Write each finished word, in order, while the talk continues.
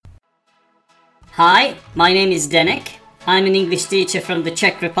Hi, my name is Denek. I'm an English teacher from the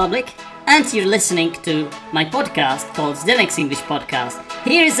Czech Republic, and you're listening to my podcast called Denek's English Podcast.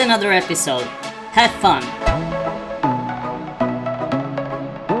 Here is another episode. Have fun!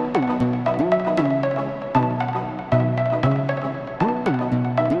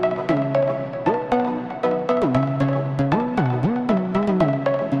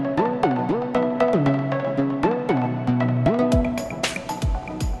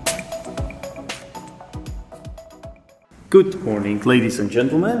 Good morning, ladies and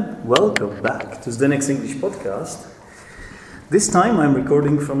gentlemen. Welcome back to Zdenek's English Podcast. This time I'm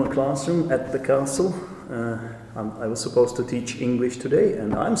recording from a classroom at the castle. I was supposed to teach English today,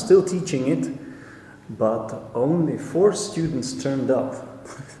 and I'm still teaching it, but only 4 students turned up,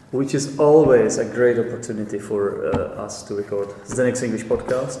 which is always a great opportunity for us to record Zdenek's English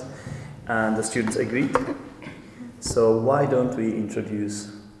Podcast, and the students agreed. So why don't we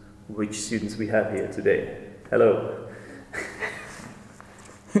introduce which students we have here today? Hello.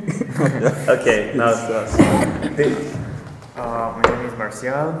 Okay, now it's us. My name is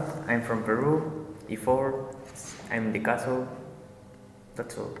Marcial. I'm from Peru. E4. I'm in the castle.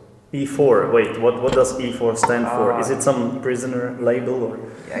 That's all. E4. Wait, what does E4 stand for? Is it some prisoner label or?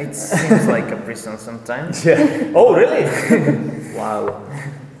 Yeah, it seems like a prison sometimes. Yeah. Oh, really? Wow.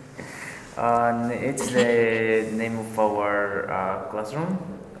 And it's the name of our classroom.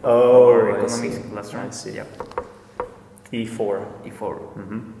 Oh, our I economics see. classroom. I see. Yeah. E4. E4.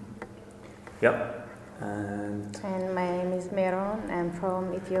 Mm-hmm. Yep. And my name is Meron. I'm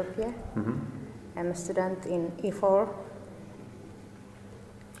from Ethiopia. mm-hmm. I'm a student in E4.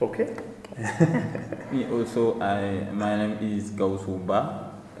 Okay. My name is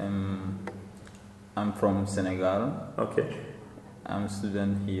Gausouba. I'm from Senegal. Okay. I'm a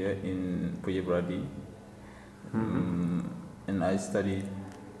student here in Puyebradi. And I study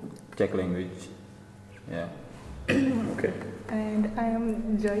Czech language. Yeah. Okay. And I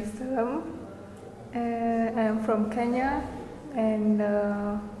am Joyce Salam. I am from Kenya, and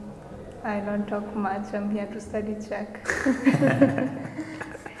I don't talk much. I'm here to study Czech.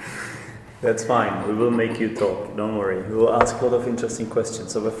 That's fine. We will make you talk. Don't worry. We will ask a lot of interesting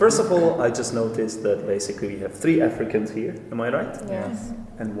questions. So, but first of all, I just noticed that basically we have 3 Africans here. Am I right? Yes.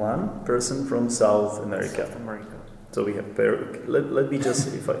 And 1 person from South America. South America. So we have Peru. Let me just,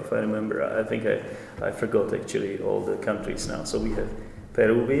 if I remember, I think I forgot actually all the countries now. So we have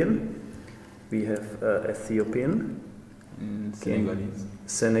Peruvian, we have Ethiopian, Senegalese.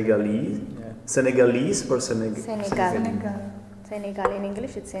 Senegalese, Yeah. Senegalese or Senegal? Senegal. Senegal in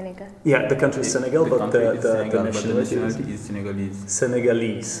English, it's Senegal. Yeah, the country is Senegal, but the nationality is Senegalese.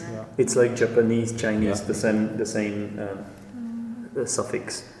 Senegalese. Yeah. It's like Japanese, Chinese, Yeah. the same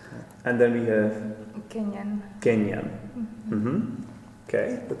suffix. And then we have Kenyan. Mm-hmm.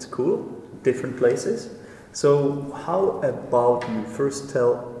 Okay, that's cool. Different places. So how about you first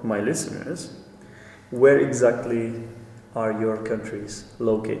tell my listeners where exactly are your countries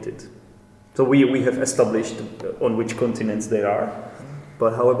located? So we have established on which continents they are,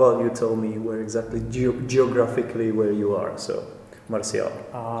 but how about you tell me where exactly geographically where you are? So, Marcial.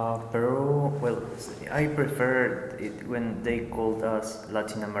 Peru, well, I prefer it when they called us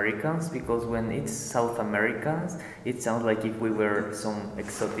Latin Americans, because when it's South Americans, it sounds like if we were some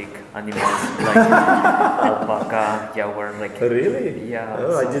exotic animals like alpaca, jaguar, like. Really? Yeah.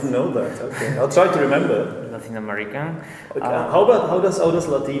 Oh, I didn't know that. Okay, I'll try to remember. Latin American. Okay. How does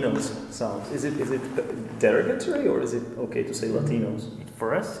Latinos sound? Is it derogatory or is it okay to say Latinos?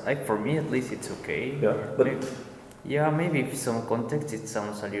 For us, for me at least, it's okay. Yeah, but maybe if some context it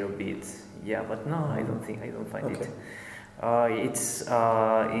sounds a little bit. Yeah, but no, I don't find okay. it. It's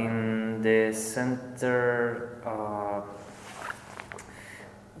in the center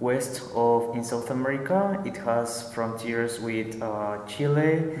west of in South America. It has frontiers with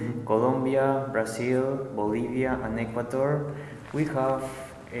Chile, Mm-hmm. Colombia, Brazil, Bolivia, and Ecuador. We have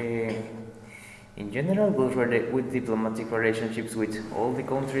in general good diplomatic relationships with all the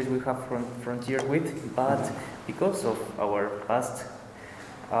countries we have frontier with, but because of our past,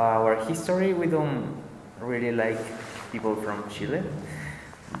 our history, we don't really like people from Chile.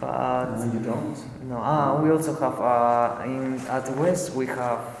 But you don't? No. We also have at the west we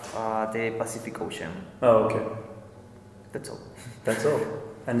have the Pacific Ocean. Oh, okay. That's all. That's all.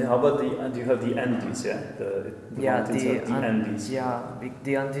 And how about do you have the Andes? Yeah, the mountains of the Andes. Yeah,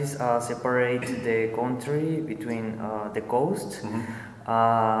 the Andes separate the country between the coast.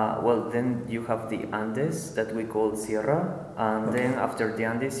 Mm-hmm. Then you have the Andes that we call Sierra, and Okay. then after the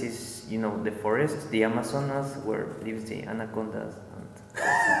Andes is the forest, the Amazonas, where lives the anacondas.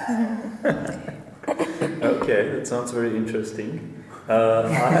 Okay, that sounds very interesting. I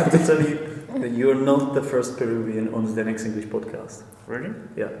have to tell you, You're not the first Peruvian on the Next English podcast. Really?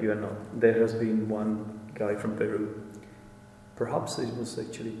 Yeah, you are not. There has been one guy from Peru. Perhaps it was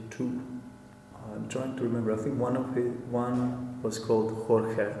actually two. I'm trying to remember. I think one was called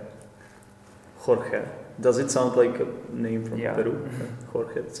Jorge. Jorge. Does it sound like a name from Peru?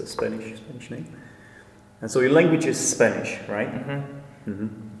 Jorge. It's a Spanish name. And so your language is Spanish, right?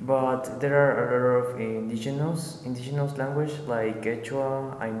 But there are a lot of indigenous language like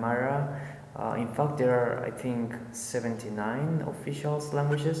Quechua, Aymara. In fact, there are, I think, 79 official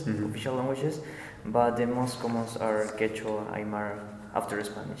languages, but the most common are Quechua, Aymara, after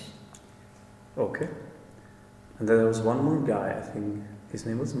Spanish. Okay. And then there was one more guy, I think his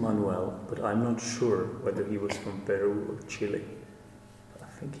name was Manuel, but I'm not sure whether he was from Peru or Chile. I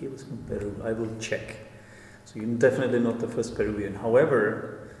think he was from Peru. I will check. So you're definitely not the first Peruvian.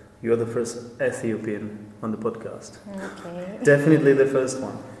 However, you're the first Ethiopian on the podcast. Okay. Definitely the first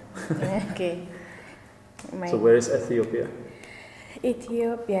one. Okay. So where is Ethiopia?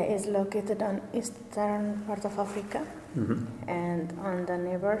 Ethiopia is located on eastern part of Africa, and on the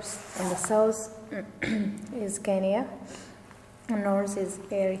neighbors in the south is Kenya, north is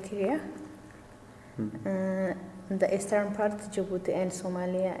Eritrea, on the eastern part Djibouti and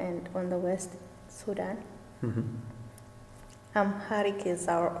Somalia, and on the west Sudan. Amharic is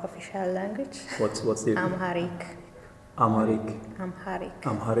our official language. What's the Amharic.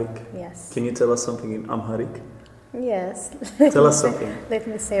 Amharic. Yes. Can you tell us something in Amharic? Yes. Tell us something. Let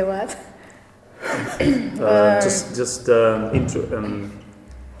me say what.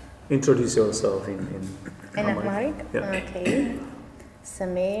 Introduce yourself in Amharic? Yeah. Okay.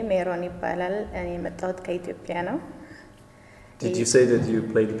 ስሜ ሜሮን ይባላል። እኔ የመጣሁት ከኢትዮጵያ ነው። Did you say that you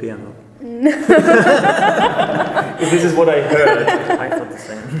played piano? This is what I heard. I thought the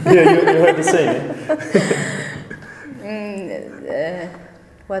same. Yeah, you heard the same.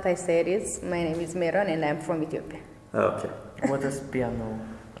 What I said is, my name is Meron and I'm from Ethiopia. Okay. What does piano?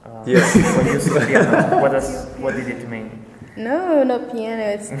 Yes. When you say piano, what did it mean? No, piano.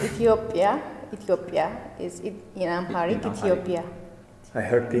 It's Ethiopia. Ethiopia is in Amharic. Ethiopia. I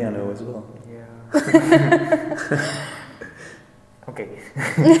heard piano as well. Yeah. Okay.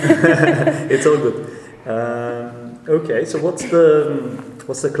 It's all good. Okay, so what's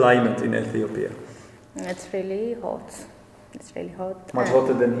the climate in Ethiopia? It's really hot. Much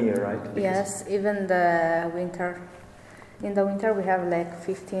hotter than here, right? Yes, even the winter. In the winter we have like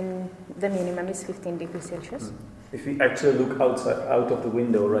 15. The minimum is 15 degrees Celsius. If we actually look out of the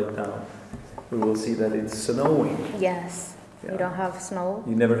window right now, we will see that it's snowing. Yes. Yeah. We don't have snow.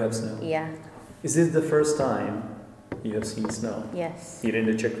 You never have snow? Yeah. Is this the first time you have seen snow? Yes. Here in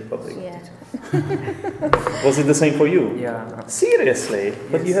the Czech Republic? Yeah. Was it the same for you? Yeah. Seriously? Yes.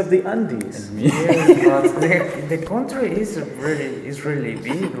 But you have the Andes. Yes, but the country is really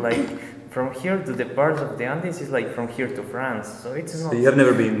big. Like from here to the parts of the Andes is like from here to France. So it's not. So you have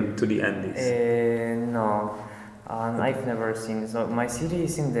never been to the Andes? No. And I've never seen. So my city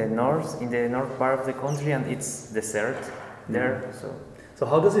is in the north part of the country, and it's desert there. So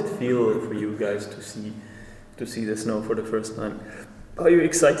how does it feel for you guys to see the snow for the first time? Are you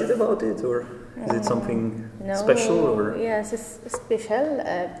excited about it, or is it something special? Or? Yes, it's special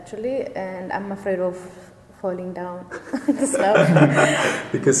actually, and I'm afraid of falling down the snow.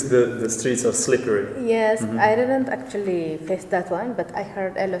 Because the streets are slippery. Yes, I didn't actually face that one, but I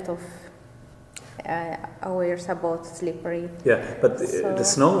heard a lot of awares about slippery. Yeah, but the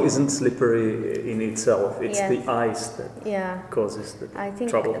snow isn't slippery in itself. It's the ice that causes the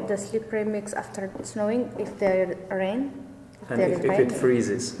trouble. I think the slippery mix after snowing, if there rain. If it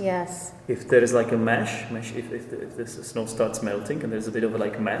freezes. Yes. If there is like a mesh, if the snow starts melting and there's a bit of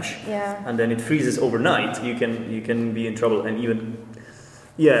like mesh, and then it freezes overnight, you can be in trouble. And even,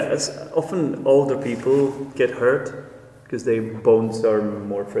 as often older people get hurt because their bones are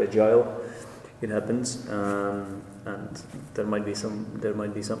more fragile. It happens, and there might be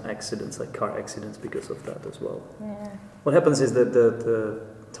some accidents, like car accidents, because of that as well. Yeah. What happens is that the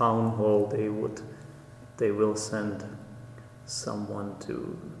town hall they will send someone to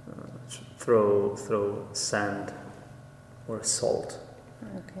throw sand or salt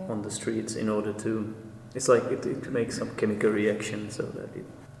on the streets in order to. It's like it makes some chemical reaction so that it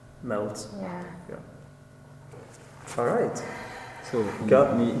melts. Yeah. All right. So,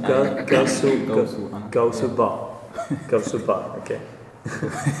 Gausuba, okay.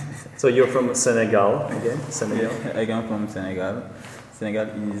 So you're from Senegal again? Senegal? I come from Senegal. Senegal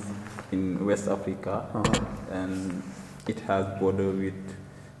is in West Africa, and it has border with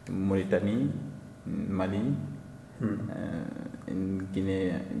Mauritania, Mali, in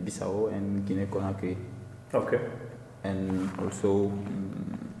Guinea-Bissau and Guinea-Conakry. Okay. And also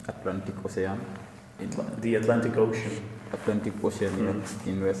Atlantic Ocean. The Atlantic Ocean. Atlantic Ocean,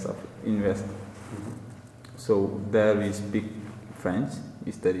 in west. So there we speak French.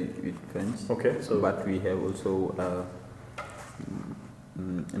 We study with French. Okay. So, but we have also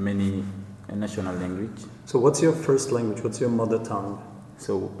many national language. So what's your first language? What's your mother tongue?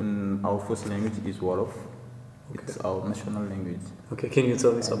 So our first language is Wolof. Okay. It's our national language. Okay, can you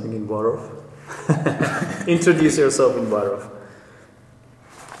tell me something in Wolof? Introduce yourself in Wolof.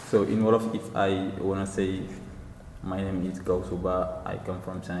 So in Wolof, if I wanna say my name is Gausuba, I come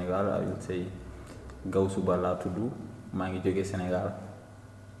from Senegal, I will say Gausuba la tudu, maa ngi jóge Senegal.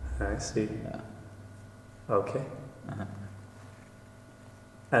 I see. Yeah. Okay. Uh-huh.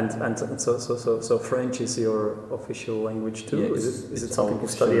 And so French is your official language too? Yeah, is it it's something our you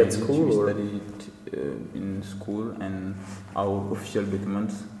study at official school? language. Or? We study it in school, and our official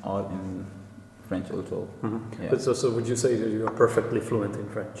documents are in French also. Mm-hmm. Yeah. But so would you say that you are perfectly fluent in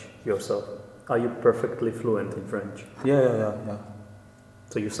French yourself? Are you perfectly fluent in French? Yeah.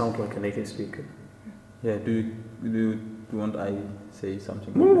 So you sound like a native speaker. Yeah. Do you want I say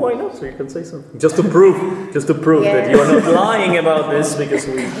something? Well, why not? So you can say something. Just to prove that you are not lying about this, because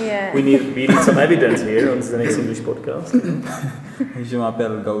we need some evidence here on the Next English podcast. Je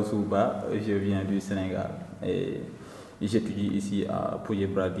m'appelle Gausuba, je viens du Sénégal et j'étudie ici à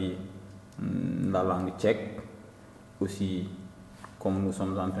Puyi-Brady la langue tchèque. Aussi, comme nous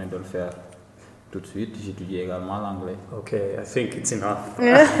sommes en train de le faire tout de suite, j'étudie également l'anglais. Okay, I think it's enough.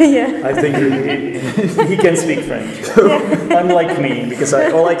 Yeah. I think he can speak French. Unlike me, because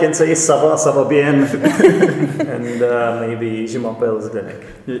all I can say is ça va bien, and maybe je m'appelle Zdenek.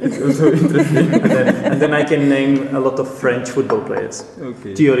 It's also interesting. and then I can name a lot of French football players.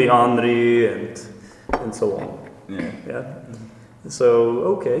 Okay. Thierry Henry and so on. Yeah.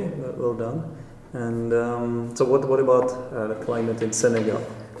 So okay, well done. And so what about the climate in Senegal?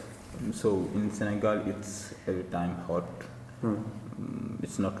 So in Senegal, it's every time hot.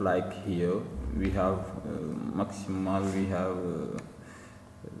 It's not like here. We have maximal. We have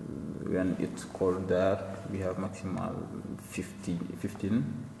when it's cold there, we have maximal 15,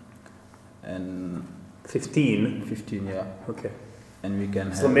 and 15. Yeah. Okay. And we can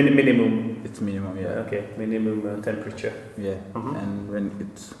have. So minimum. It's minimum, yeah. Okay, minimum temperature. Yeah. Mm-hmm. And when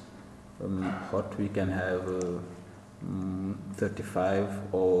it's hot, we can have 35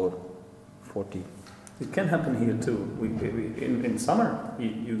 or 40. It can happen here too. We in summer,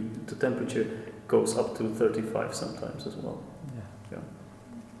 the temperature goes up to 35 sometimes as well. Yeah.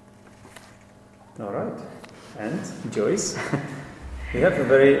 All right. And Joyce, you have a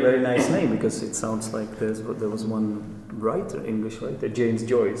very, very nice name, because it sounds like there was one writer, English writer, James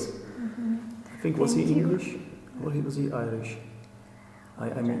Joyce. Mm-hmm. I think was he English or was he Irish?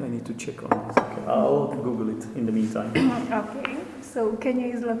 I need to check on this. Okay. I'll Google it in the meantime. Okay, so Kenya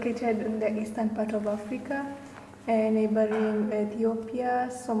is located in the eastern part of Africa, neighboring Ethiopia,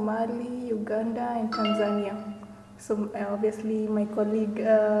 Somalia, Uganda, and Tanzania. So obviously my colleague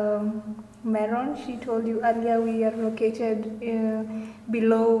Meron, she told you earlier we are located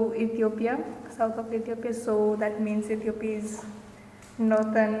below Ethiopia, south of Ethiopia, so that means Ethiopia is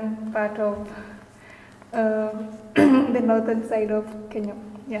northern part of the northern side of Kenya.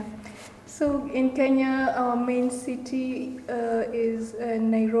 Yeah. So in Kenya, our main city is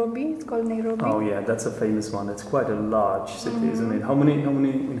Nairobi. It's called Nairobi. Oh yeah, that's a famous one. It's quite a large city, isn't it? How many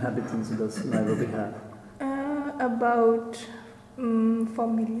inhabitants does Nairobi have? About 4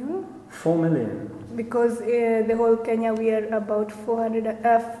 million. 4 million. Because the whole Kenya, we are about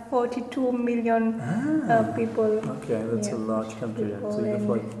 42 million people. Okay, that's a large country. So you have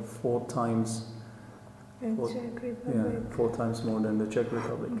like 4 times. Czech Republic. Yeah, 4 times more than the Czech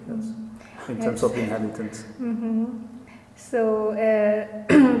Republic, yes, in terms of inhabitants. Mm-hmm. So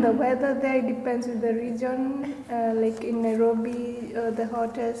the weather there depends on the region. Like in Nairobi, the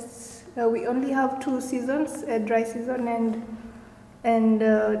hottest, we only have 2 seasons: dry season and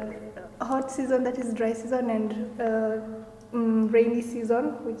hot season, that is dry season, and rainy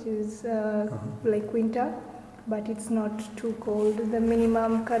season, which is like winter, but it's not too cold. The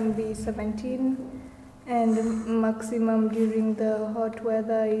minimum can be 17. And maximum during the hot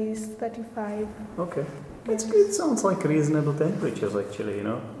weather is 35. Okay, it sounds like reasonable temperatures actually, you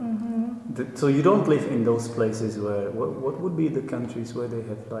know. Mm-hmm. So you don't live in those places where, what would be the countries where they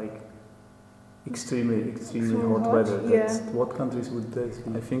have like extremely hot weather? Yeah. What countries would they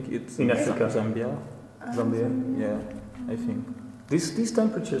be? I think it's in Africa. Zambia. Zambia? Yeah, I think. These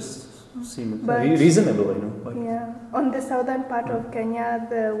temperatures seem But reasonable, you know. Like, yeah, on the southern part of Kenya,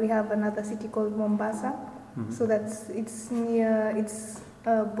 we have another city called Mombasa. Mm-hmm. So it's near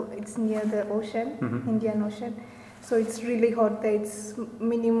the ocean, Mm-hmm. Indian Ocean, So it's really hot there. It's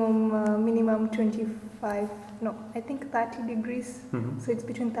minimum 25. No, I think 30 degrees. So it's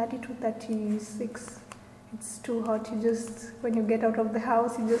between 30 to 36. It's too hot. When you get out of the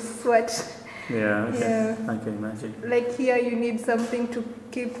house, you just sweat. Yeah, I can imagine. Like here, you need something to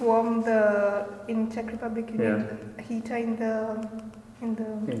keep warm. In Czech Republic, you need a heater in the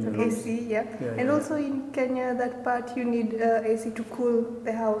AC. And also in Kenya, that part you need AC to cool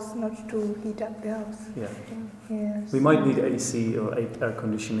the house, not to heat up the house. We might need AC or air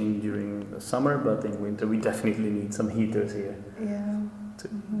conditioning during the summer, but in winter we definitely need some heaters here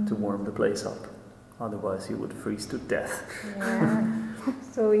to warm the place up. Otherwise you would freeze to death.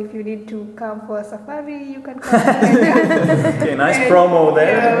 So if you need to come for a safari, you can come. Okay, nice promo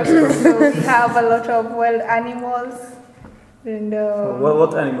there. So we have a lot of wild animals. And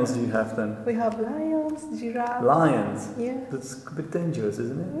what animals do you have then? we have lions, giraffes. Lions? Yeah. That's a bit dangerous,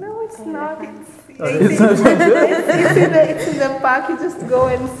 isn't it? No, it's not. It's not dangerous? It's in the park. You just go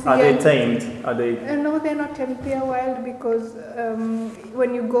and see. Are they tamed? Are they? No, they're not tamed. They're wild because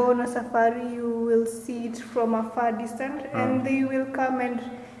when you go on a safari, you will see it from a far distance, and they will come, and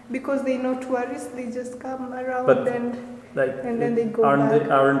because they know tourists, they just come around and then they go back.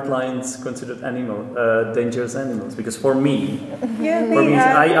 Aren't lions considered dangerous animals? Because for me,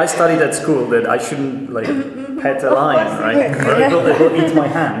 I I studied at school that I shouldn't pet a lion, right? Or it will eat my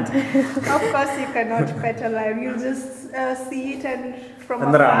hand. Of course, you cannot pet a lion. You just see it and from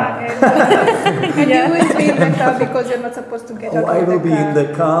And afar, and you will be in the car because you're not supposed to get out of the car. I will be in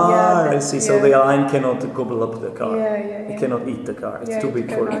the car. I see. So the Yeah. lion cannot gobble up the car. Yeah. It cannot eat the car. It's too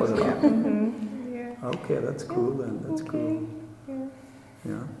big for the lion. Okay, that's cool then. That's cool.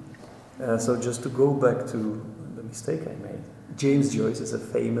 Yeah. So just to go back to the mistake I made, James Joyce is a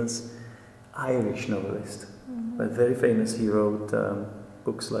famous Irish novelist. Very famous. He wrote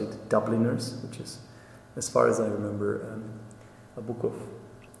books like Dubliners, which is, as far as I remember, a book of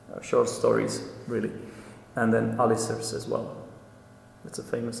short stories, really. And then Alicers as well. It's a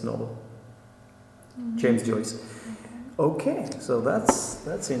famous novel. James Joyce. Okay, so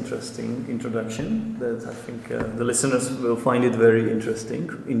that's interesting introduction. That I think the listeners will find it very interesting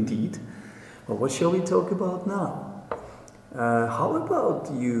indeed. Well, what shall we talk about now? How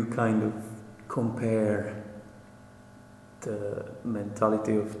about you kind of compare the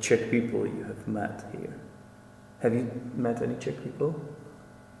mentality of Czech people you have met here? Have you met any Czech people?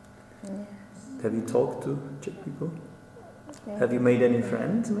 Yes. Have you talked to Czech people? Yes. Have you made any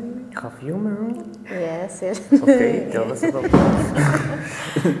friends, maybe? Have you, Maru? Yes. Okay, tell us about that.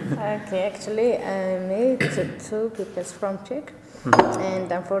 Okay, actually, I met two people from Czech,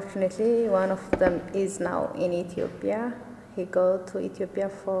 and unfortunately, one of them is now in Ethiopia. He go to Ethiopia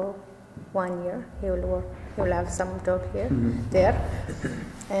for 1 year. He will work. He will have some job there.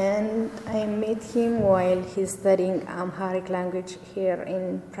 And I met him while he's studying Amharic language here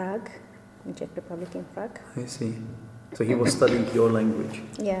in Prague, in Czech Republic in Prague. I see. So he was studying your language.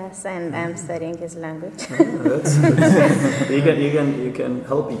 Yes, and I'm studying his language. That's you can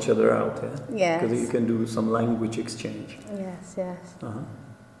help each other out, yeah. Yes. Because you can do some language exchange. Yes.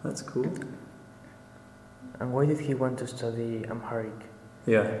 That's cool. And why did he want to study Amharic?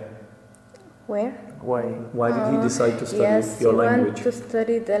 Yeah. Where? Why? Why did he decide to study Yes, your he language? want to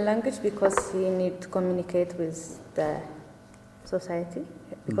study the language because he need to communicate with the society,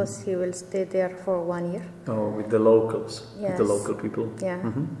 because he will stay there for 1 year. Oh, with the locals, with the Yes. local people. Yeah,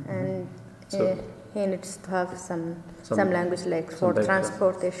 and So- he needs to have some language like some for background.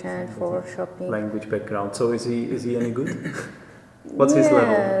 transportation, for shopping. Language background. So is he any good? What's his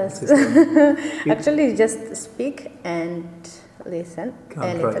level? Yes. What's his level? Actually, just speak and listen Can't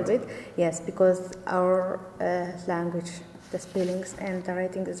a little write. bit. Yes, because our language, the spellings and the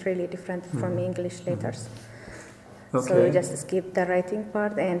writing is really different from English letters. Okay. So you just skip the writing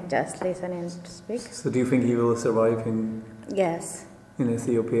part and just listen and speak. So do you think he will survive in Yes,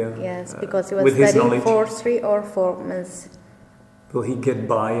 Ethiopia? yes, because he was with his studying knowledge? for 3 or 4 months. Will he get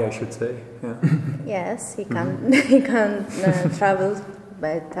by? I should say. Yeah. Yes, he can he can travel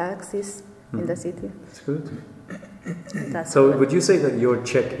by taxis in the city. That's good. That's So good. would you say that your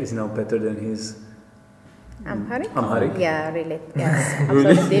Czech is now better than his? Amharic? Amharic? Yeah, really. Yes,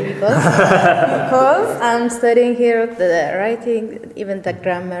 absolutely. Because I'm studying here the writing, even the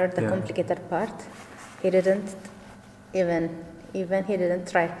grammar, the Yeah. complicated part. He didn't even he didn't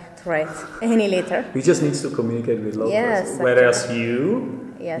try to write any letter. He just needs to communicate with locals. Yes, Whereas you,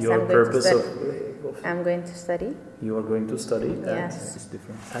 Yes, your I'm going to purpose study. of I'm going to study. you are going to study Yes. It's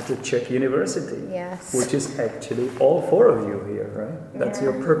different. at the Czech University, Yes. which is actually all 4 of you here, right? That's Yeah.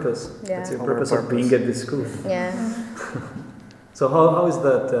 your purpose. Yeah. That's your Our purpose of purpose. being at this school. Yeah. So how is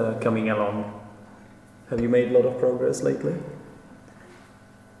that coming along? Have you made a lot of progress lately?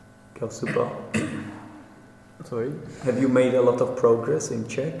 Kausupa? Sorry? Have you made a lot of progress in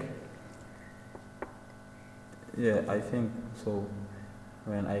Czech? Yeah, I think so.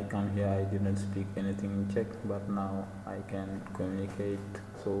 When I come here, I didn't speak anything in Czech, but now I can communicate.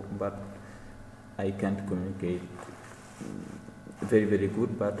 So, but I can't communicate very, very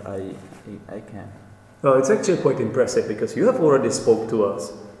good, but I can. Well, it's actually quite impressive because you have already spoken to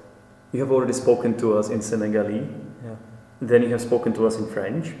us. You have already spoken to us in Senegalese. Yeah. Then you have spoken to us in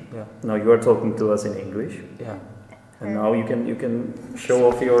French. Yeah. Now you are talking to us in English. Yeah. And now you can show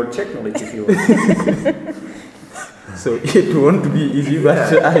off your Czech knowledge if you want. So it won't be easy, but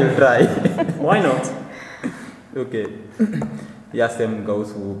I'll try. Why not? Okay. Já jsem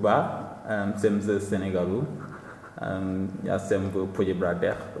Gausuba, jsem ze Senegalu. Já jsem v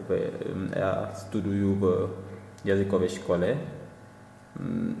Poděbradech, já studuju v jazykové škole.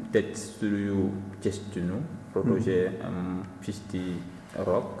 Teď studuju češtinu, protože příští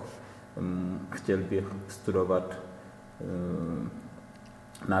rok chtěl bych studovat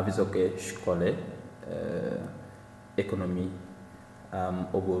na vysoké škole ekonomii,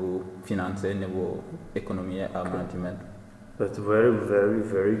 oboru finance nebo ekonomie a management. That's very, very,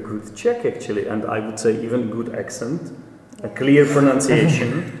 very good Czech actually, and I would say even good accent, a clear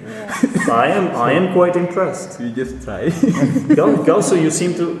pronunciation. I am quite impressed. We just try. Also, you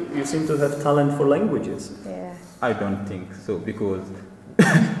seem to have talent for languages. Yeah. I don't think so because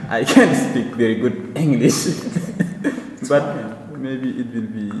I can speak very good English, but maybe it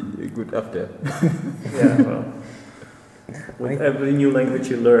will be good after. Yeah. Well, with every new language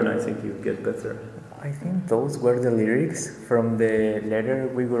you learn, I think you get better. I think those were the lyrics from the letter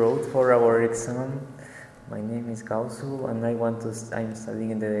we wrote for our exam. My name is Gausu, and I'm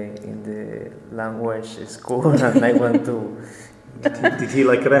studying in the language school, and I want to. Did he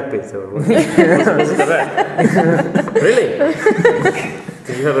like rap it or what? Was it a rap? Really?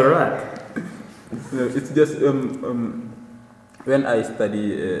 Did you have a rap? No, it's just when I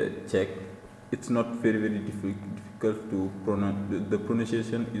study Czech, it's not very, very difficult to pronounce. The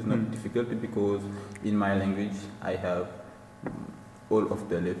pronunciation is not difficult because in my language I have all of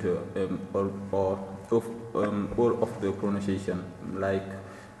the letter all of the pronunciation. Like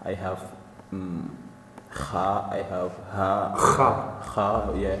I have ha, I have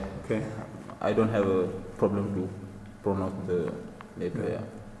ha, yeah. Okay. I don't have a problem to pronounce the letter. Yeah.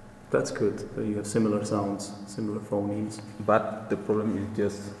 That's good. You have similar sounds, similar phonemes. But the problem is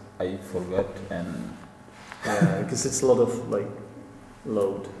just I forgot and. Yeah, because it's a lot of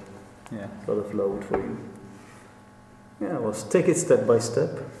load. Yeah. A lot of load for you. Yeah, well, take it step by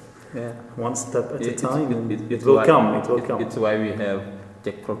step. Yeah. One step at a It time. It will come. It will come. It's why we have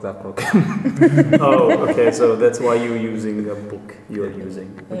Czech program. Oh, okay. So that's why you're using a book you're using,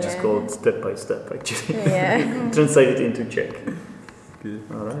 which is Yeah. called Step by Step, actually. Yeah. Translate it into Czech. Okay.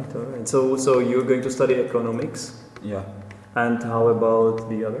 All right. So you're going to study economics, Yeah. and how about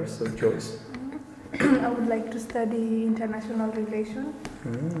the others? So Joyce. I would like to study international relations.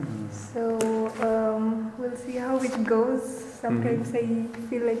 So we'll see how it goes. Sometimes I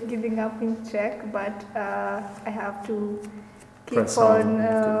feel like giving up in Czech, but I have to keep Press on.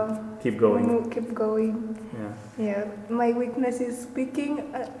 Keep going. Keep going. Yeah. Yeah. My weakness is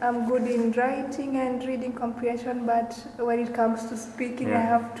speaking. I'm good in writing and reading comprehension, but when it comes to speaking, I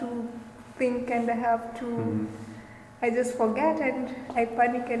have to think and I have to. I just forget and I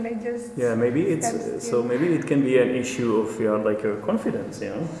panic and I just. Yeah, maybe it's so. Maybe it can be an issue of your confidence,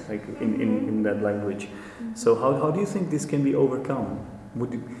 like in that language. So how do you think this can be overcome?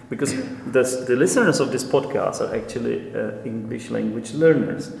 Because the listeners of this podcast are actually English language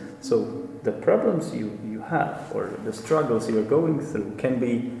learners. So the problems you have or the struggles you are going through can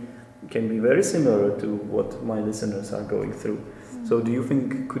be very similar to what my listeners are going through. So do you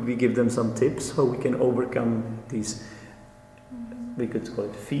think, could we give them some tips how we can overcome these, we could call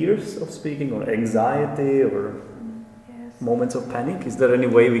it fears of speaking or anxiety or moments of panic? Is there any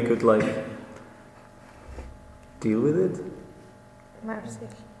way we could deal with it? Marcial?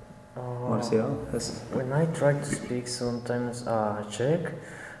 Yes. When I try to speak sometimes Czech,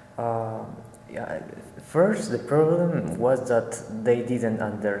 first the problem was that they didn't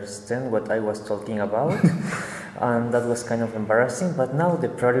understand what I was talking about. And that was kind of embarrassing, but now the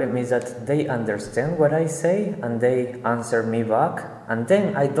problem is that they understand what I say and they answer me back, and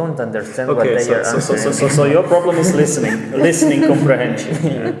then I don't understand what they are answering. So your problem is listening comprehension.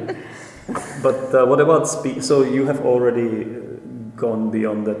 Yeah. But what about speak? So you have already gone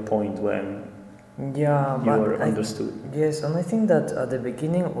beyond that point when Yeah, you but are understood. yes, and I think that at the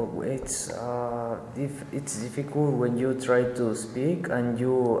beginning it's difficult when you try to speak and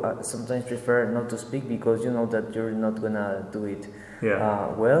you sometimes prefer not to speak because you know that you're not gonna do it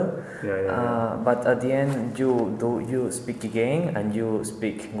well. But at the end you speak again and you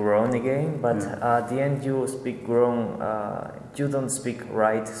speak grown again. But at the end you speak grown. You don't speak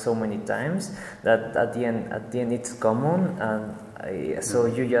right so many times that at the end it's common and. So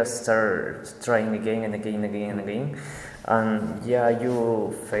you just start trying again and again and again and again, and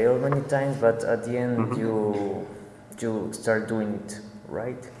you fail many times, but at the end you start doing it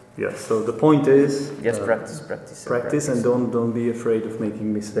right. Yeah. So the point is just practice, and don't be afraid of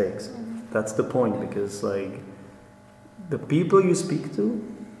making mistakes. That's the point, because like the people you speak to,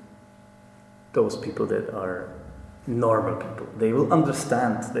 those people that are normal people, they will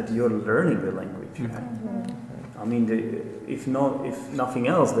understand that you're learning the language. I mean, if nothing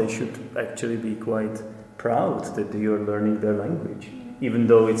else, they should actually be quite proud that you're learning their language, even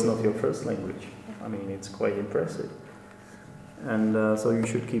though it's not your first language. I mean, it's quite impressive. And so you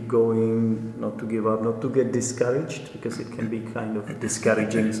should keep going, not to give up, not to get discouraged, because it can be kind of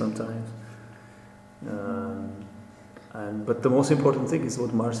discouraging sometimes. But the most important thing is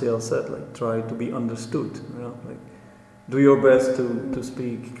what Martial said, like try to be understood. Like do your best to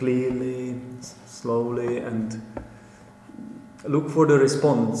speak clearly, slowly, and look for the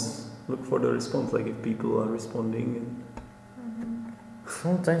response. Like if people are responding.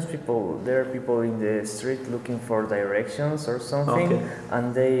 Sometimes there are people in the street looking for directions or something,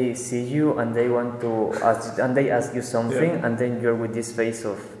 and they see you and they want to ask, and they ask you something, and then you're with this face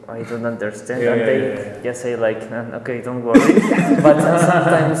of I don't understand, and they just say like, okay, don't worry. But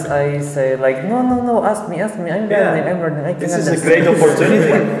sometimes I say like, no, ask me, I'm learning. This is a great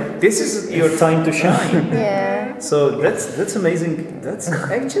opportunity. This is your time to shine. So that's amazing. That's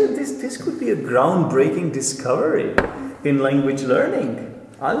actually this could be a groundbreaking discovery in language learning.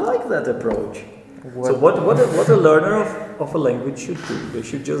 I like that approach. So what a learner of a language should do? They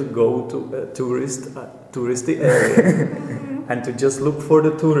should just go to a touristy area and to just look for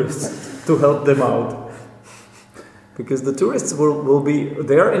the tourists to help them out. Because the tourists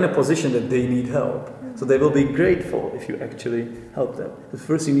they are in a position that they need help. So they will be grateful if you actually help them. But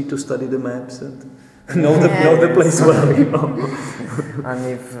first you need to study the maps and know the place well, And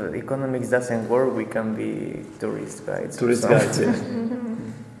if economics doesn't work, we can be tourist guides.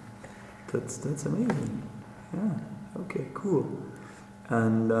 That's amazing. Yeah. Okay. Cool.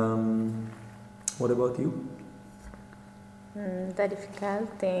 And what about you? The difficult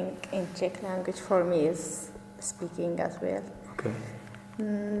thing in Czech language for me is speaking as well. Okay.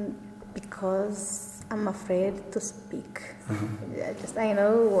 Because I'm afraid to speak. I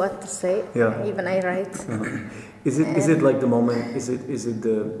know what to say. Even I write. Is it like the moment? Is it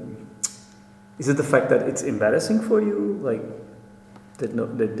the fact that it's embarrassing for you, like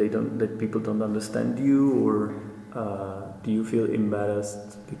that people don't understand you, or do you feel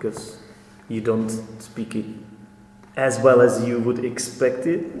embarrassed because you don't speak it as well as you would expect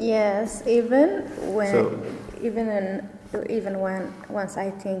it? Yes, even when once I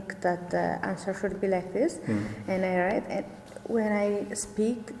think that the answer should be like this, and I write, and when I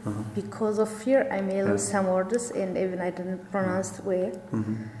speak, because of fear, I may lose some words, and even I didn't pronounce well.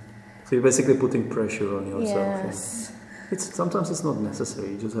 So you're basically putting pressure on yourself. Yes. Sometimes it's not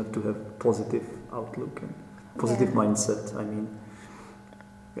necessary. You just have to have positive outlook and positive mindset. I mean,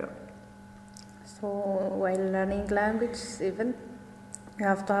 So while learning language, even you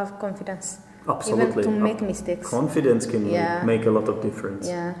have to have confidence. Absolutely. Even to make mistakes. Confidence can make a lot of difference.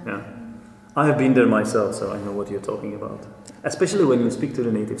 Yeah. I have been there myself, so I know what you're talking about. Especially when you speak to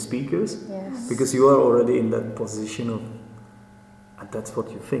the native speakers, because you are already in that position of, and that's what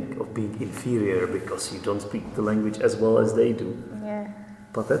you think, of being inferior because you don't speak the language as well as they do. Yeah.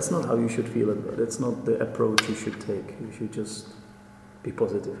 But that's not how you should feel about it. That's not the approach you should take. You should just be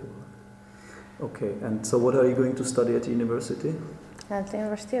positive about it. Okay, and so what are you going to study at university? At the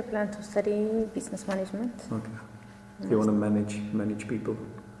university, I plan to study business management. Okay. You want to manage people?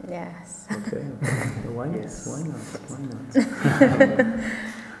 Yes. Okay. Why not? Yes. Why not?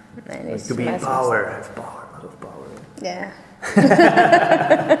 Like to be in power, have power, a lot of power. Yeah.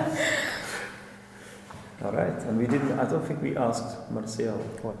 All right. and we didn't. I don't think we asked Marcel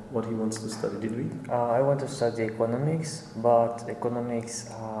what he wants to study. Did we? I want to study economics, but economics,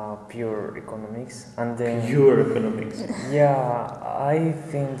 pure economics, and then Pure economics. yeah, I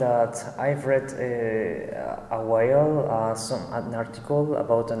think that I've read a while an article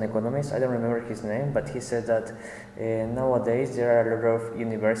about an economist. I don't remember his name, but he said that nowadays there are a lot of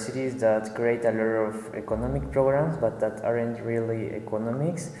universities that create a lot of economic programs, but that aren't really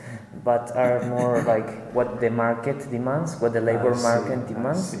economics, but are more like what the market demands, what the labor market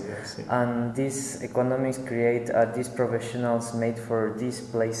demands. I see. And these economics create these professionals made for these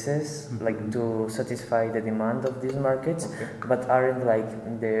places, like to satisfy the demand of these markets, but aren't like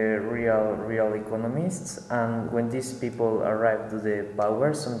the real economists. And when these people arrive to the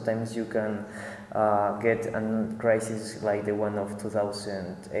power, sometimes you can get a crisis like the one of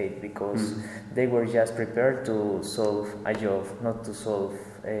 2008, because they were just prepared to solve a job, not to solve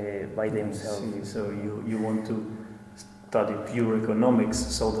by themselves. So you want to study pure economics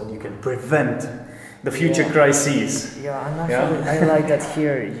so that you can prevent the future crises. Yeah, and actually I like that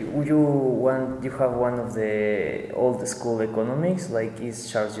here you have one of the old school economics, like East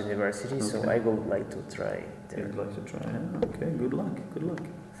Charles University. So I would like to try there. You'd like to try? Yeah. Okay, good luck.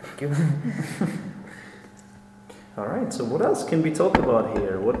 Thank you. All right. So what else can we talk about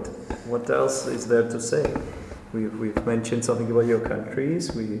here? What else is there to say? We've mentioned something about your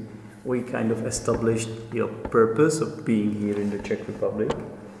countries. We kind of established your purpose of being here in the Czech Republic.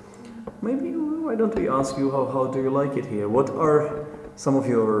 Maybe why don't we ask you how do you like it here? What are some of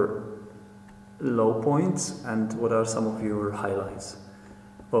your low points and what are some of your highlights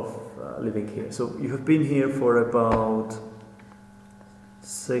of living here? So you have been here for about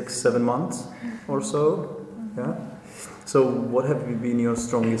 6-7 months or so, yeah? So what have been your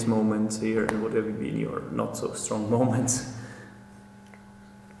strongest moments here and what have been your not so strong moments?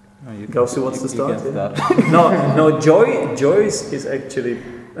 Gausu wants to start? No, Joyce is actually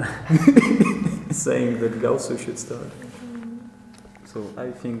saying that Gausu should start. So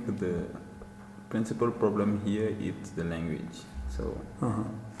I think the principal problem here is the language. So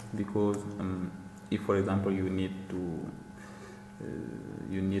because if, for example, you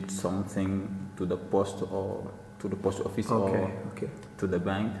need something to the post or to the post office or to the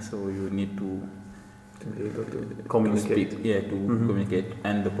bank, so you need to be able to communicate. Communicate.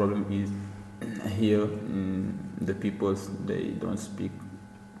 And the problem is here, the people, they don't speak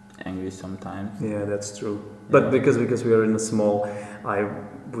English sometimes. Yeah, that's true. But because we are in a small, I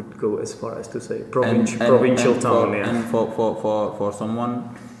would go as far as to say provincial town. And for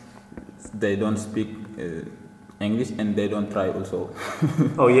someone, they don't speak English and they don't try also.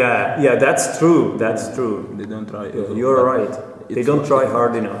 Oh yeah, that's true. They don't try. Yeah, you're right. They don't try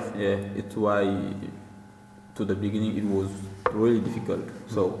hard enough. Yeah, it's why to the beginning it was really difficult.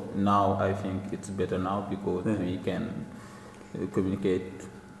 So now I think it's better now because we can communicate.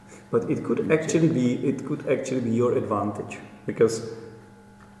 But it could actually be your advantage because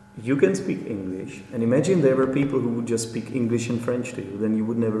you can speak English, and imagine there were people who would just speak English and French to you, then you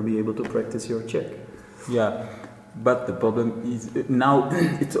would never be able to practice your Czech. Yeah, but the problem is now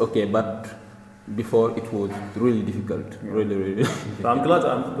it's okay, but before it was really difficult, really. I'm glad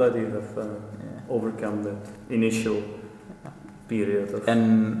you have overcome that initial period of.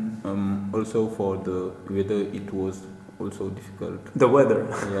 And also for the weather, it was also difficult. The weather.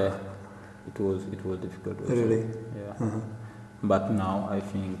 Yeah, it was difficult. Also. Really. Yeah. But now I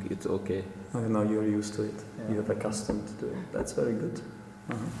think it's okay. Now you're used to it. Yeah. You're accustomed to it. That's very good.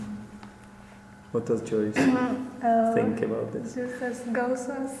 What does Joyce think about this? Just as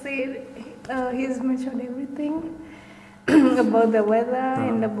Gausa said, he's mentioned everything about the weather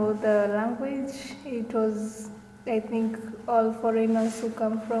and about the language. It was, I think, all foreigners who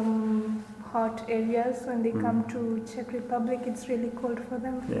come from hot areas, when they come to Czech Republic, it's really cold for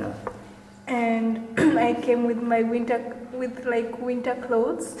them. Yeah. And I came with my winter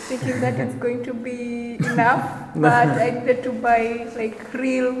clothes, thinking that it's going to be enough, but I needed to buy like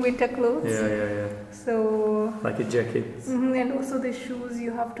real winter clothes. Yeah. So like a jacket. And also the shoes,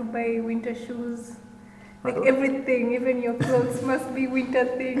 you have to buy winter shoes. Like everything, even your clothes must be winter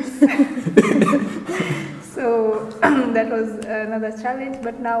things. So that was another challenge,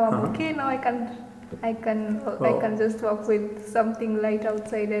 but now I'm okay. Now I can just walk with something light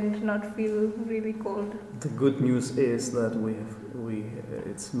outside and not feel really cold. The good news is that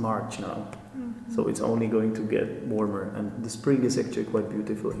it's March now, so it's only going to get warmer, and the spring is actually quite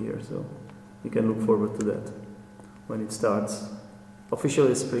beautiful here. So you can look forward to that when it starts.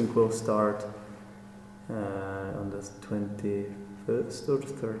 Officially, spring will start on the 21st or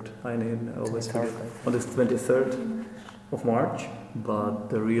 3rd. I always forget. On the 23rd of March. but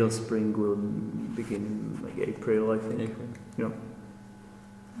the real spring will begin in like April, I think. Yeah.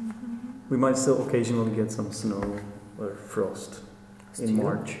 We might still occasionally get some snow or frost in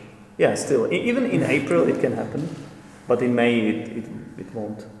March. Yeah, still. Even in April it can happen, but in May it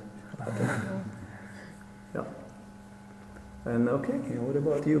won't happen. Yeah. And okay, what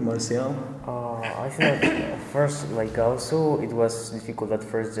about you, Marcial? I think that first, like also, it was difficult at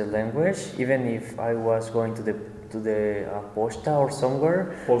first the language. Even if I was going to the posta or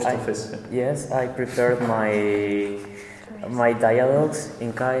somewhere, Post office. Yes, I prepared my dialogues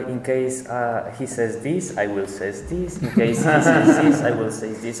in case he says this, I will say this. In case he says this, I will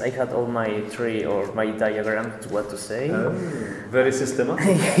say this. I had all my tree or my diagrams what to say. Oh, very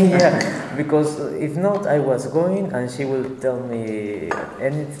systematic. Yeah, because if not, I was going and she will tell me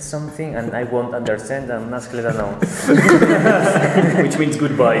something and I won't understand and no. Which means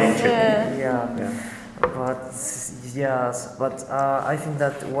goodbye in Czech. Yeah. But yes, but I think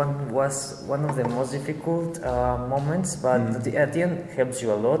that one was one of the most difficult moments, but at the end helps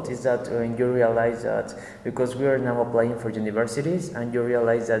you a lot is that when you realize that because we are now applying for universities and you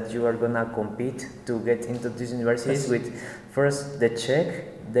realize that you are gonna compete to get into these universities with first the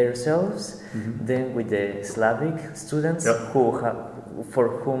Czech themselves, then with the Slavic students for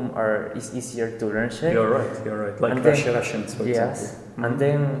whom it's easier to learn Czech. You're right. Like and Russians, for example. And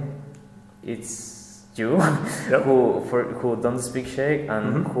then it's you who don't speak Czech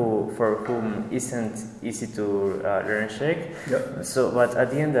and for whom isn't easy to learn Czech. So, but at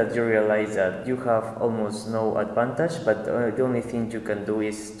the end that you realize that you have almost no advantage, but the only thing you can do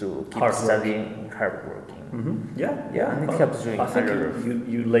is to keep studying, hard working. And it helps you. I think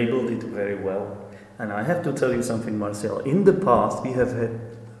you labeled it very well, and I have to tell you something, Marcel. In the past, we have had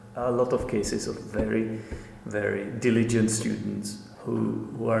a lot of cases of very, very diligent students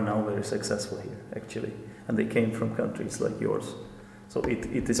who are now very successful here, actually, and they came from countries like yours. So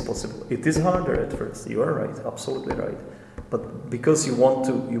it is possible. It is harder at first. You are right, absolutely right. But because you want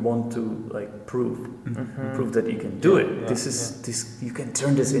to like prove that you can do it. This you can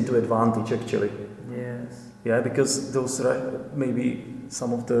turn this into advantage, actually. Yes. Yeah, because those maybe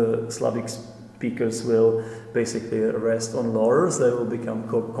some of the Slavic speakers will basically rest on laurels. They will become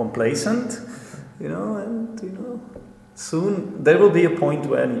complacent, and soon there will be a point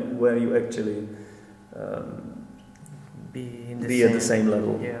where you actually be at the same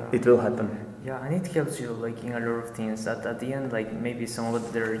level. Yeah. It will happen. Yeah, and it helps you like in a lot of things that at the end, like maybe some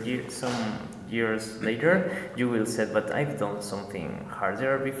years later, you will say, but I've done something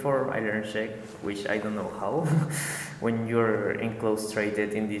harder before. I learned Czech, which I don't know how, when you're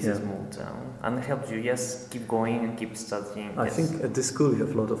enclaustrated in this small town. And it helps you just keep going and keep studying. I think at this school you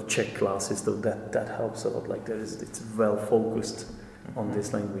have a lot of Czech classes, though that helps a lot. Like it's well focused on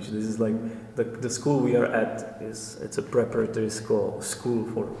this language. This is like the school we are at it's a preparatory school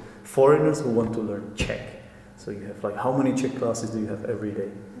for foreigners who want to learn Czech. So you have like, how many Czech classes do you have every day?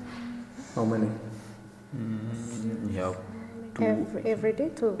 How many? Every day,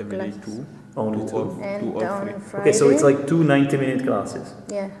 two classes. Two. Only two. And on Friday. Okay, so it's like 2 90-minute classes.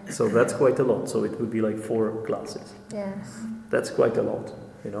 Yeah. So that's quite a lot. So it would be like 4 classes. Yes. That's quite a lot,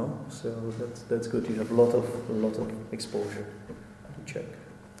 So that's good. You have a lot of exposure to Czech.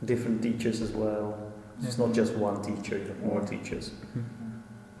 Different teachers as well. It's not just one teacher. You have more teachers.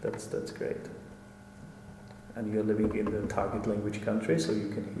 That's great. And you're living in the target language country, so you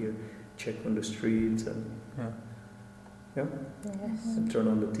can hear Czech on the streets and Yes. and turn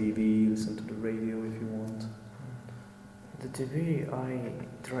on the TV, listen to the radio if you want. The TV, I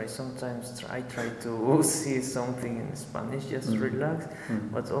try to see something in Spanish, just relax,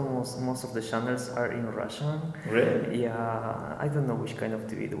 but most of the channels are in Russian. Really? Yeah, I don't know which kind of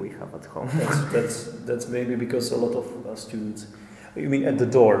TV do we have at home. That's maybe because a lot of students. You mean at the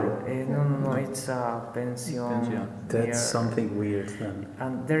door? No, it's a pension. That's something weird then.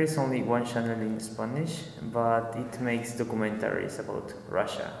 And there is only one channel in Spanish, but it makes documentaries about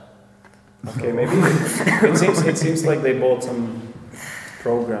Russia. Okay, maybe it seems like they bought some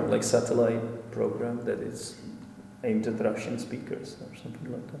program, like satellite program that is aimed at Russian speakers or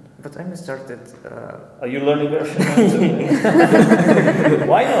something like that. But I'm started. Are you learning Russian now too?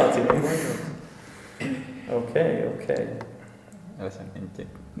 Why not? Why not? Okay.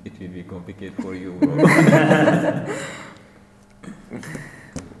 It will be complicated for you.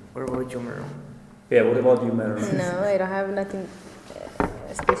 What about you, Meryl? Yeah, what about you, Meryl? No, I don't have nothing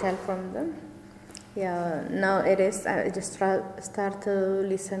special from them. Yeah, now it is. I just start to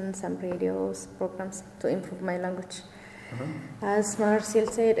listen some radios programs to improve my language. As Marcel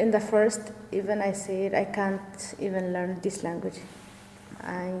said in the first, even I said I can't even learn this language.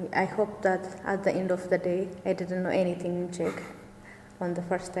 I hope that at the end of the day I didn't know anything in Czech. on the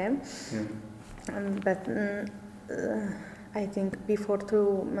first time. Yeah. But I think before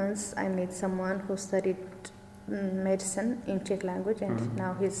 2 months I met someone who studied medicine in Czech language, and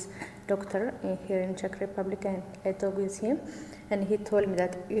now he's doctor here in Czech Republic, and I talked with him, and he told me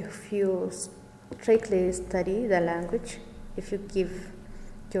that if you strictly study the language, if you give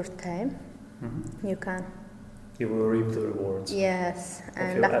your time, you can. You will reap the rewards. Yes, of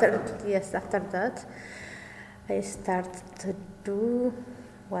and your after effort. after that, I started to do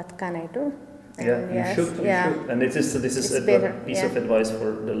what can I do. And You should. And this is It's a better, piece of advice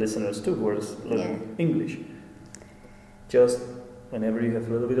for the listeners too, who are learning English. Just whenever you have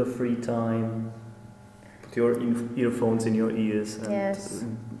a little bit of free time, put your earphones in your ears and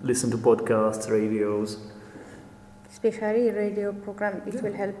listen to podcasts, radios. Especially radio program, it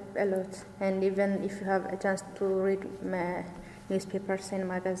will help a lot. And even if you have a chance to read newspapers and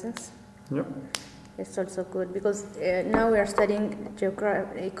magazines, it's also good, because now we are studying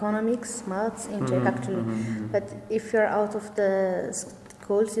economics, maths in Czech actually. But if you're out of the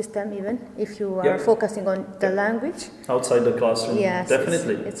school system, even if you are focusing on the language outside the classroom,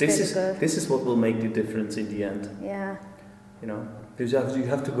 definitely. It's this is what will make the difference in the end. Yeah. You know, because you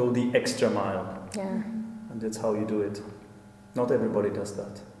have to go the extra mile. Yeah. And that's how you do it. Not everybody does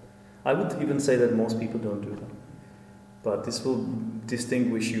that. I would even say that most people don't do that. But this will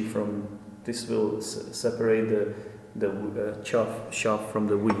distinguish you from. This will separate the chaff from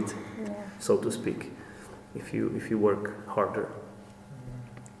the wheat, so to speak. If you work harder.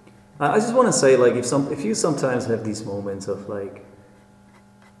 I just want to say, like, if you sometimes have these moments of like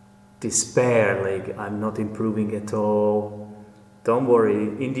despair, like I'm not improving at all, don't worry.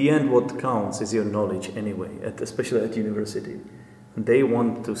 In the end, what counts is your knowledge anyway, especially at university. And they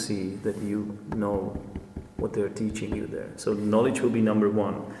want to see that you know what they're teaching you there. So knowledge will be number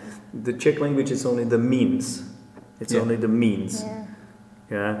one. The Czech language is only the means. It's only the means.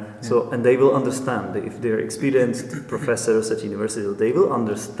 So, and they will understand. If they're experienced professors at university, they will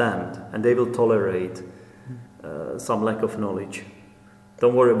understand and they will tolerate some lack of knowledge.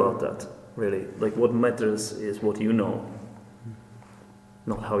 Don't worry about that, really. Like, what matters is what you know,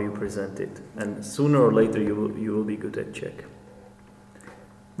 not how you present it. And sooner or later, you will be good at Czech.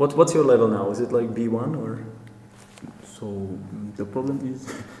 What's your level now? Is it like B1 or? So the problem is,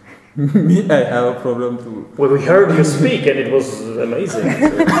 me, I have a problem to. Well, we heard you speak, and it was amazing.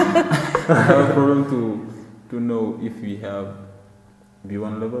 I have a problem to know if we have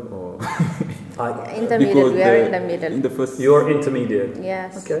B1 level or. Intermediate. We are in the middle. In the first. You're intermediate.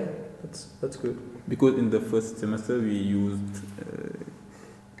 Yes. Okay, that's good. Because in the first semester we used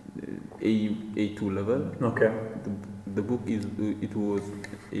A2 level. Okay. The book it was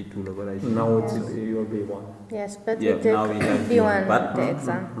A2 level. I think. Now it's you're B1. Yes, but we take now we have B1 but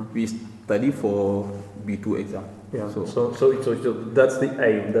exam. We study for B2 exam. Yeah. So that's the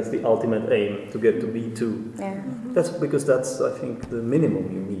aim. That's the ultimate aim, to get to B2. Yeah. That's because that's, I think, the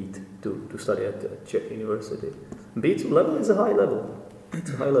minimum you need to study at Czech university. B2 level is a high level.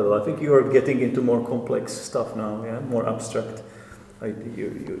 It's a high level. I think you are getting into more complex stuff now. Yeah, more abstract.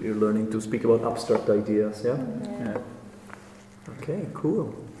 You're learning to speak about abstract ideas. Yeah. Okay.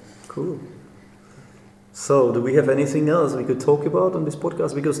 Cool. So, do we have anything else we could talk about on this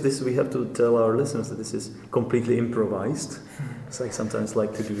podcast? Because we have to tell our listeners that this is completely improvised. So I sometimes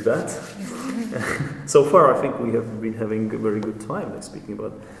like to do that. So far, I think we have been having a very good time, like speaking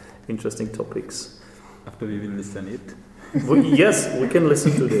about interesting topics. After we will listen it. Yes, we can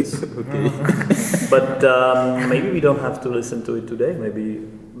listen to this. Okay. But maybe we don't have to listen to it today. Maybe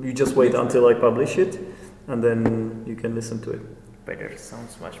you just wait until I publish it, and then you can listen to it. Better,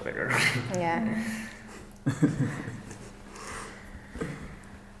 sounds much better. Yeah.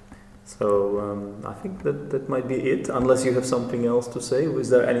 So I think that might be it, unless you have something else to say. Is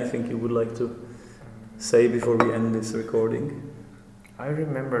there anything you would like to say before we end this recording? I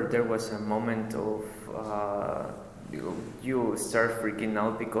remember there was a moment of you start freaking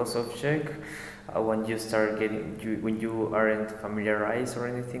out because of Czech when you start when you aren't familiarized or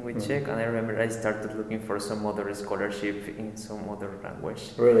anything with Czech. And I remember I started looking for some other scholarship in some other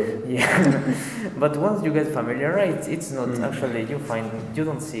language. Really? Yeah. But once you get familiarized, it's not actually, you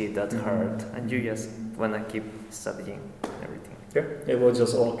don't see it that hard, and you just wanna keep studying everything. Yeah, it will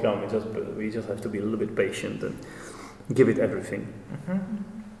just all come. We just have to be a little bit patient and give it everything.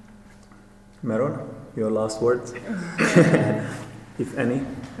 Meron, your last words, if any.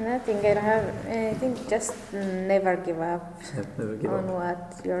 Nothing. I don't have anything. Just never give up on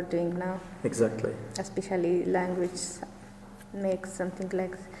what you're doing now. Exactly. Especially language makes something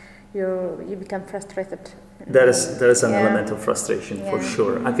like you become frustrated. There is an element of frustration for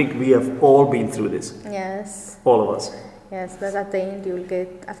sure. I think we have all been through this. Yes. All of us. Yes, but at the end you'll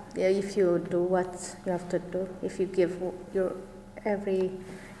get, if you do what you have to do, if you give your every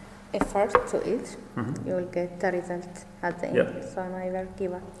effort to it, you will get the result at the end. Yeah. So never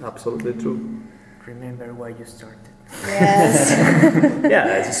give up. Absolutely true. Remember why you started. Yes.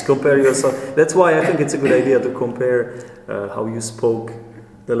 Yeah, just compare yourself. That's why I think it's a good idea to compare how you spoke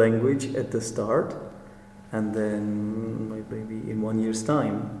the language at the start, and then maybe in 1 year's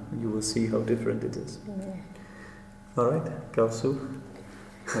time you will see how different it is. Yeah. All right, Kausu.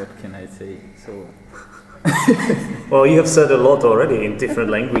 What can I say? So, Well, you have said a lot already in different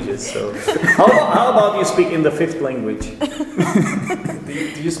languages. So, how about you speak in the fifth language?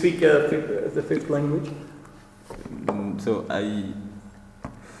 do you speak the fifth language? so I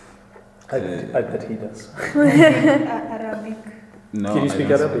bet he does. Arabic. no. Can you I speak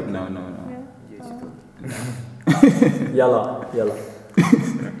don't Arabic? No. Yalla.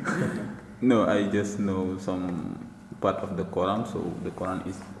 No, I just know some part of the Quran. So the Quran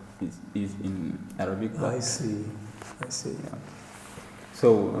is in Arabic. But I see. yeah.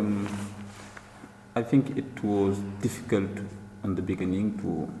 So I think it was difficult in the beginning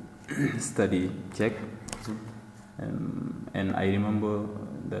to study Czech, and I remember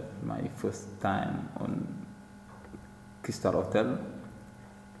that my first time on Crystal Hotel,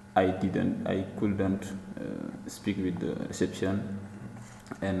 I couldn't speak with the reception,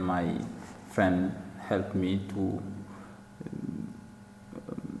 and my friend helped me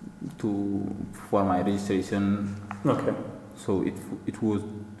for my registration. Okay. So it was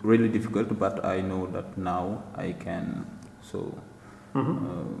really difficult, but I know that now I can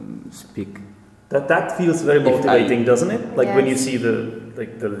speak. That feels very motivating, doesn't it? Like when you Yes. see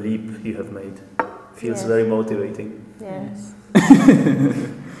the leap you have made, feels Yes. very motivating. Yes.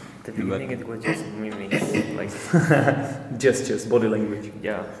 At the beginning it was just mimics, like Gestures, body language.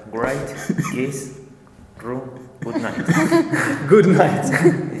 yeah, right, kiss, room, good night. Good night.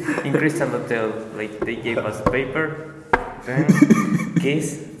 In Crystal Hotel, like they gave us paper, then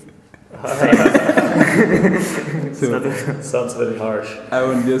kiss. Sounds very harsh. I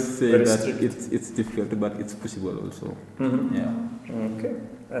will just say Very that strict. it's difficult, but it's possible also. Mhm. Yeah. Okay.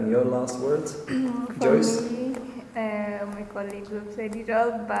 And your last words, For Joyce? me, my colleague will said it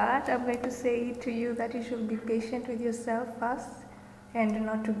all, but I'm going to say to you that you should be patient with yourself first and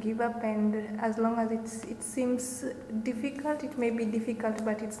not to give up. And as long as it seems difficult, it may be difficult,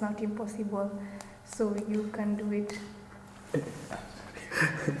 but it's not impossible. So you can do it.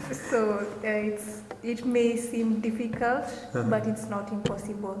 So it may seem difficult, but it's not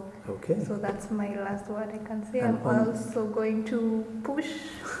impossible. Okay. So that's my last word I can say. And I'm also going to push,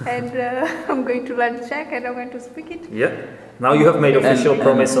 and I'm going to learn Czech, and I'm going to speak it. Yeah. Now you have made official And-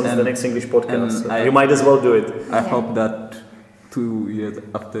 promise on and- the next English podcast. and I- You might as well do it. I hope that 2 years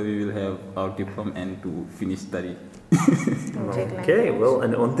after we will have our diploma and to finish study. Okay. Well,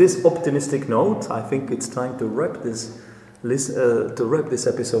 and on this optimistic note, I think it's time to wrap this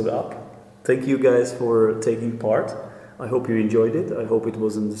episode up. Thank you guys for taking part. I hope you enjoyed it. I hope it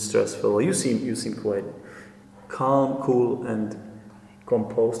wasn't stressful. You seem quite calm, cool, and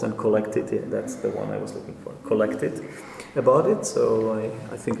composed and collected. Yeah, that's the one I was looking for. Collected about it. So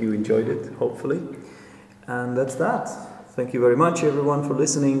I think you enjoyed it, hopefully. And that's that. Thank you very much, everyone, for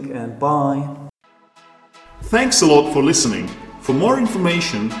listening, and bye. Thanks a lot for listening. For more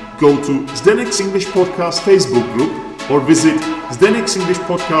information, go to Zdenek's English Podcast Facebook group or visit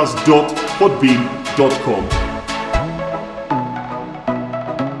zdenek'senglishpodcast.podbean.com.